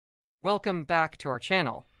Welcome back to our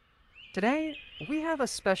channel. Today, we have a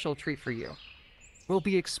special treat for you. We'll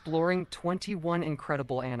be exploring 21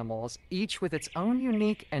 incredible animals, each with its own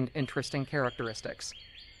unique and interesting characteristics.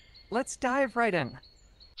 Let's dive right in.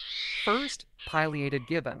 First, pileated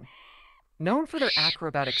gibbon. Known for their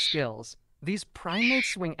acrobatic skills, these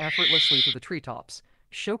primates swing effortlessly through the treetops,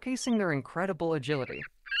 showcasing their incredible agility.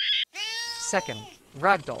 Second,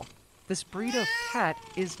 ragdoll. This breed of cat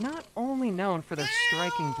is not only known for their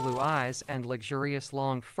striking blue eyes and luxurious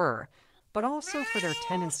long fur, but also for their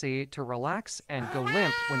tendency to relax and go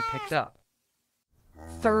limp when picked up.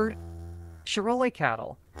 Third, Charolais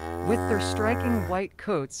cattle. With their striking white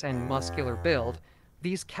coats and muscular build,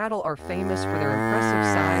 these cattle are famous for their impressive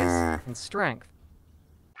size and strength.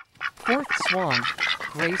 Fourth, swan.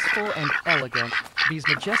 Graceful and elegant, these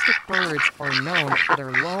majestic birds are known for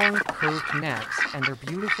their long, curved necks and their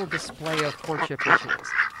beautiful display of courtship rituals.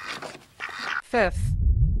 Fifth,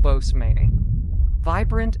 boatswain.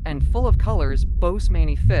 Vibrant and full of colors,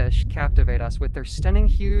 boatswain fish captivate us with their stunning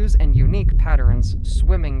hues and unique patterns,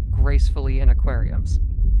 swimming gracefully in aquariums.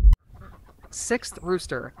 Sixth,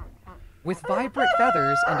 rooster. With vibrant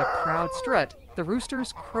feathers and a proud strut, the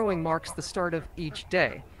rooster's crowing marks the start of each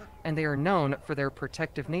day, and they are known for their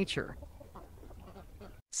protective nature.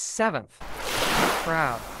 Seventh,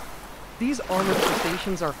 crab. These armored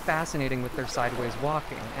crustaceans are fascinating with their sideways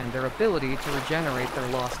walking and their ability to regenerate their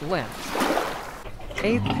lost limbs.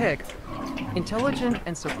 Eighth, pig. Intelligent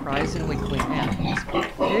and surprisingly clean animals,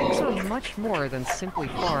 pigs are much more than simply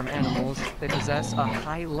farm animals. They possess a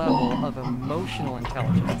high level of emotional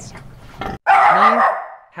intelligence. Ninth,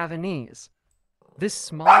 Havanese. This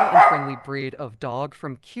small and friendly breed of dog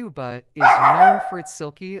from Cuba is known for its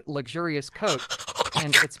silky, luxurious coat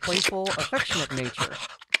and its playful, affectionate nature.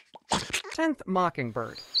 10th,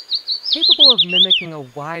 Mockingbird. Capable of mimicking a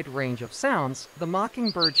wide range of sounds, the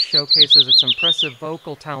mockingbird showcases its impressive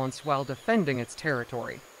vocal talents while defending its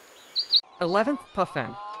territory. 11th,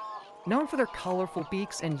 puffin. Known for their colorful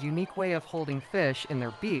beaks and unique way of holding fish in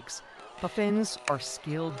their beaks, puffins are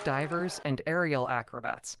skilled divers and aerial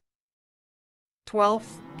acrobats.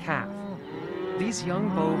 12th, calf. These young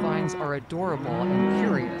bovines are adorable and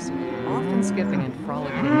curious, often skipping and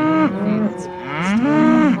frolicking in the fields, stealing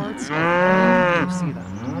the hearts of all who see them.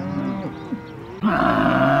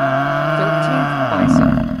 13th,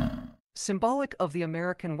 bison. Symbolic of the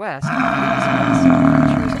American West, these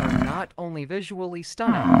massive creatures are not only visually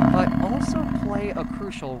stunning, but also play a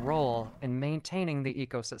crucial role in maintaining the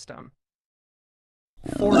ecosystem.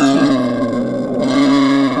 14th,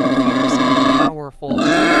 powerful,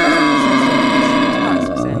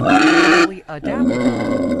 tusks and highly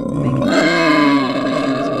adaptable, making them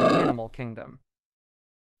creatures in the animal kingdom.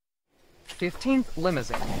 15th,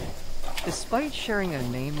 limousine. Despite sharing a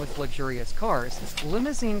name with luxurious cars,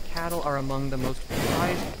 limousine cattle are among the most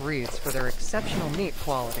prized breeds for their exceptional meat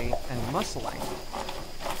quality and muscling.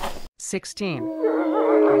 16.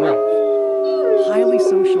 Wolf. Highly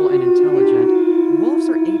social and intelligent, wolves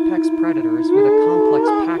are apex predators with a complex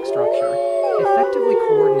pack structure, effectively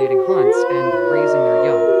coordinating hunts and raising their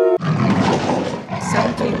young.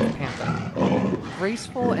 17th, panther.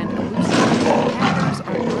 Graceful and elusive, panthers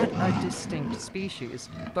are not a distinct species,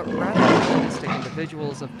 but rather majestic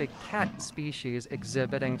individuals of big cat species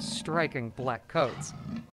exhibiting striking black coats.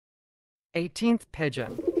 18th,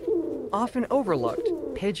 pigeon. Often overlooked,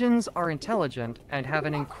 pigeons are intelligent and have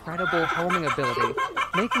an incredible homing ability,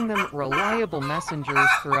 making them reliable messengers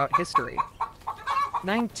throughout history.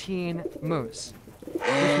 19, moose. With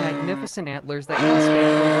magnificent antlers that can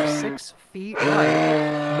span over 6 feet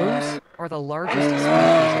wide, moose are the largest species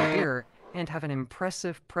of deer and have an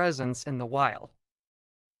impressive presence in the wild.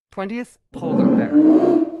 20th, polar bear.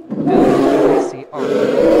 Village sea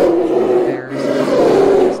polar bears are the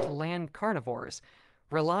largest land carnivores,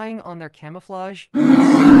 relying on their camouflage and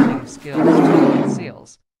swimming skills to eat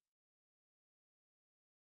seals.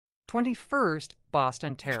 21st,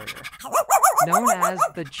 Boston Terrier. Known as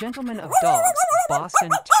the gentleman of dogs,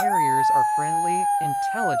 Boston Terriers are friendly,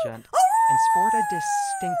 intelligent, and sport a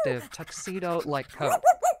distinctive tuxedo-like coat.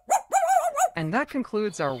 And that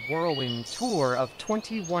concludes our whirlwind tour of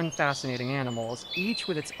 21 fascinating animals, each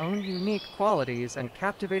with its own unique qualities and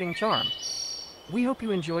captivating charm. We hope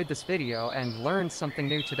you enjoyed this video and learned something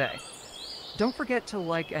new today. Don't forget to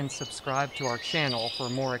like and subscribe to our channel for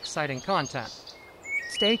more exciting content.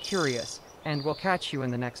 Stay curious, and we'll catch you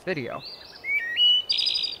in the next video.